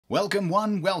Welcome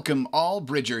one, welcome all.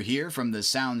 Bridger here from the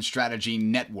Sound Strategy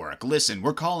Network. Listen,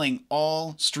 we're calling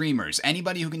all streamers.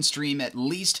 Anybody who can stream at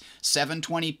least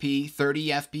 720p, 30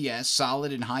 FPS,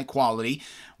 solid and high quality.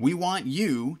 We want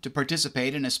you to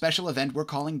participate in a special event we're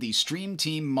calling the Stream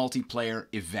Team Multiplayer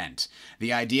Event.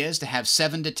 The idea is to have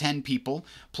 7 to 10 people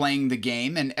playing the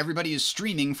game, and everybody is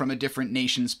streaming from a different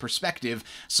nation's perspective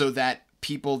so that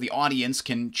people, the audience,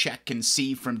 can check and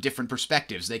see from different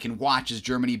perspectives. They can watch as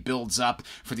Germany builds up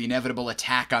for the inevitable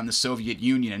attack on the Soviet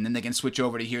Union, and then they can switch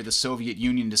over to hear the Soviet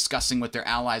Union discussing with their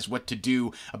allies what to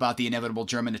do about the inevitable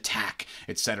German attack,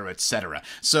 etc., etc.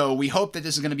 So we hope that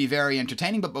this is going to be very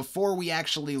entertaining, but before we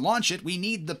actually launch it, we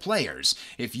need the players.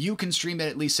 If you can stream it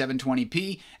at least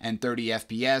 720p and 30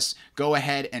 FPS, go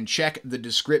ahead and check the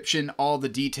description. All the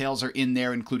details are in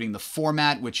there, including the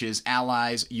format, which is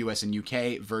Allies, US and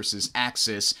UK versus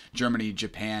Axis, Germany,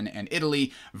 Japan, and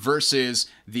Italy, versus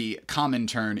the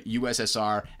Comintern,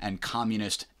 USSR, and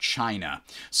Communist China.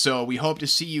 So we hope to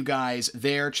see you guys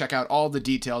there. Check out all the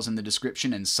details in the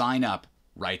description and sign up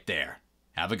right there.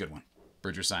 Have a good one.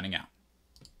 Bridger signing out.